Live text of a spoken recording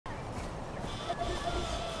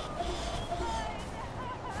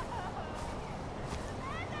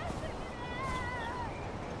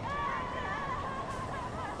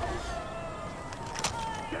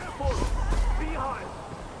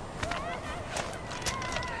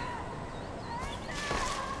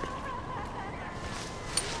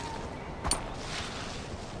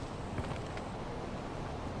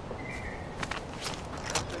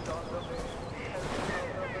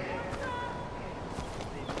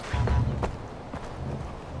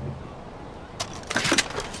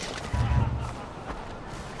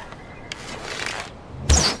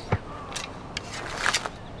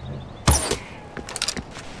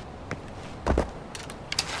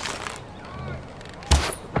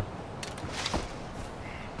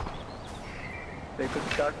They could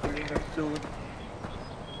start pulling us soon.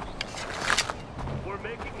 We're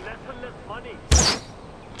making less and less money.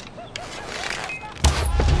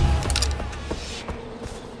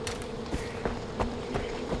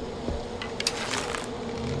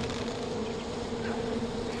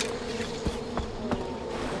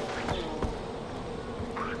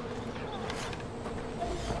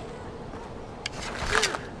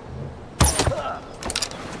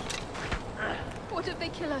 What if they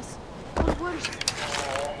kill us? Or worse?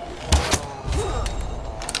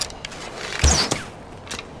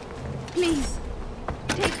 Please,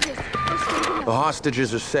 take this. We're saving us. The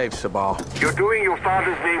hostages are safe, 𝐫𝐵. You're doing your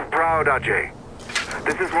father's name proud, 𝐲𝐻𝐽.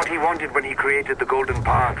 This is what he wanted when he created the Golden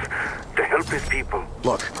Paths, to help his people.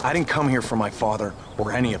 Look, I didn't come here for my father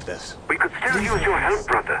or any of this. We could still use your help,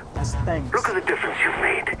 brother. As thanks. Look at the difference you've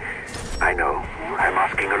made. I know, I'm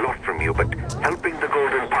asking a lot from you, but helping the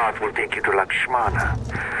Golden Path will take you to Lakshmana.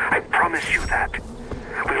 I promise you that.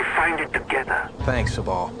 We'll find it together. Thanks,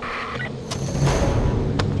 𝐫𝐵.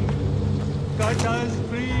 Cut us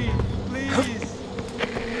free, please.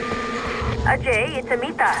 𝐲𝐽, it's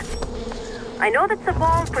Amita. I know that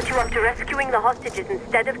𝐫𝐵 put you up to rescuing the hostages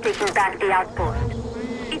instead of taking back the outpost.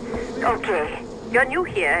 It's okay. You're new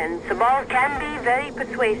here, and 𝐫𝐵 can be very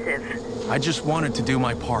persuasive. I just wanted to do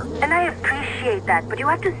my part. And I appreciate that, but you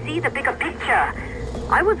have to see the bigger picture.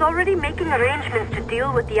 I was already making arrangements to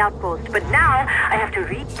deal with the outpost, but now I have to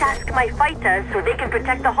retask my fighters so they can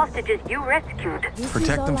protect the hostages you rescued.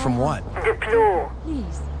 Protect them from what? 𝐷𝐵.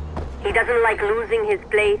 Please. He doesn't like losing his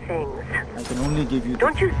playthings. I can only give you.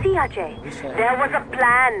 Don't you see, 𝐲𝐽? There was a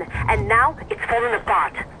plan, and now it's fallen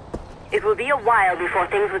apart. It will be a while before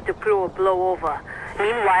things with 𝐷𝐵 blow over.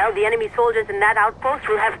 Meanwhile, the enemy soldiers in that outpost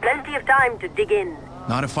will have plenty of time to dig in.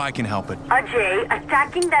 Not if I can help it. 𝐲𝐽,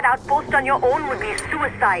 attacking that outpost on your own would be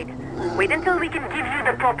suicide. Wait until we can give you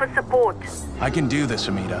the proper support. I can do this,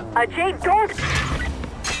 Amita. 𝐲𝐽, don't...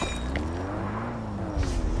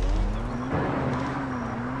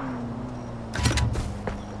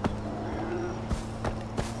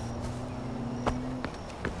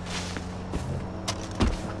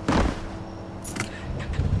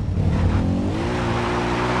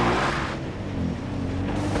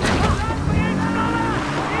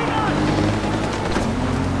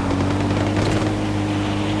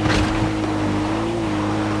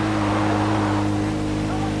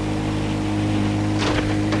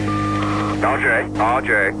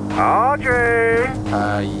 𝐲𝐽.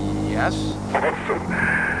 Yes? Awesome.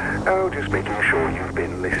 Oh, just making sure you've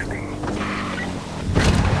been listening.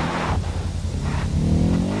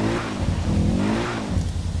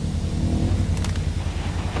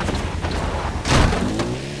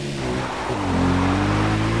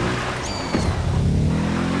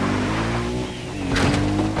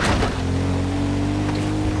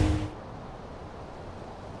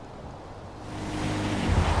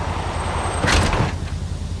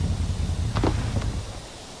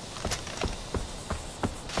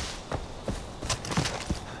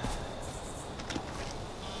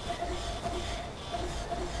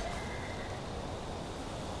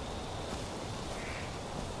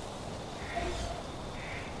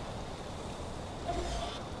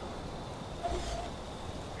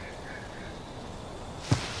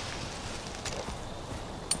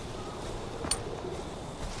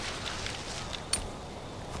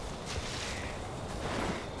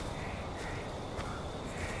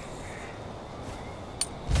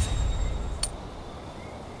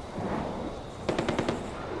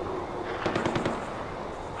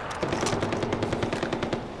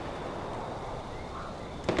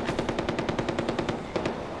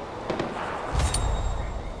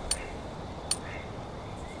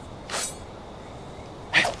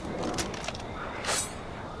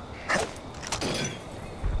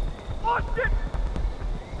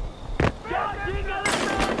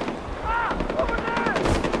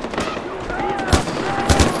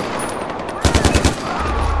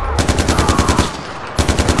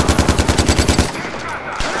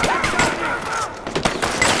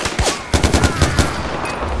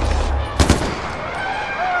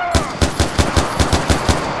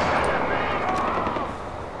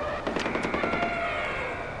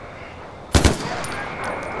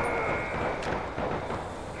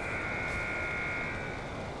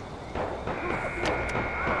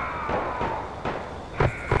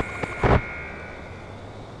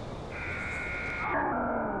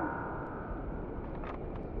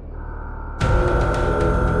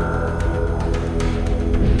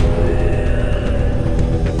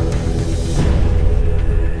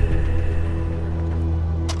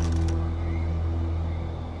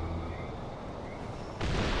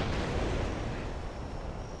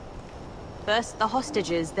 First the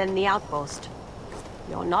hostages, then the outpost.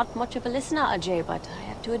 You're not much of a listener, Ajay, but I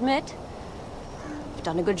have to admit, you've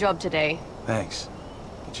done a good job today. Thanks.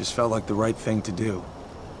 It just felt like the right thing to do.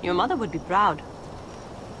 Your mother would be proud.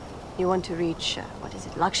 You want to reach,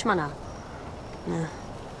 Lakshmana?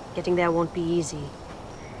 Getting there won't be easy.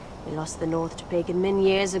 We lost the north to pagan Min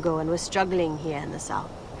years ago, and we're struggling here in the south.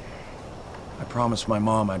 I promised my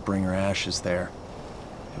mom I'd bring her ashes there.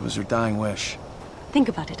 It was her dying wish. Think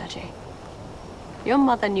about it, Ajay. Your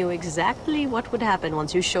mother knew exactly what would happen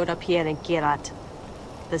once you showed up here in Kirat.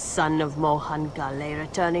 The son of Mohan Ghale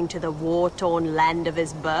returning to the war-torn land of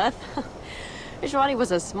his birth. Ishwari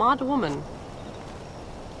was a smart woman.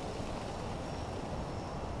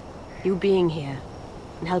 You being here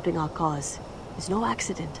and helping our cause is no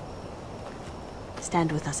accident.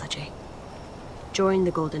 Stand with us, Ajay. Join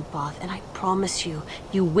the Golden Path, and I promise you,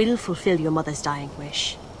 you will fulfill your mother's dying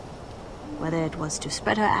wish. Whether it was to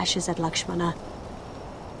spread her ashes at Lakshmana,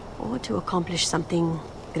 or to accomplish something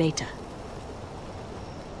greater.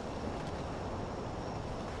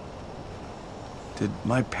 Did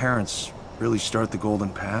my parents really start the Golden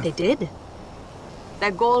Path? They did.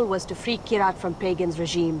 Their goal was to free Kirat from Pagan's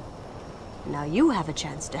regime. Now you have a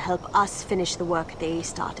chance to help us finish the work they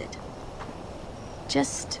started.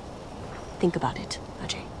 Just think about it,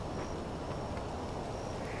 Ajay.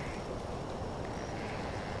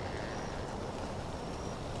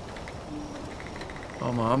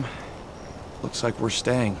 Oh, Mom. Looks like we're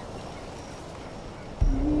staying.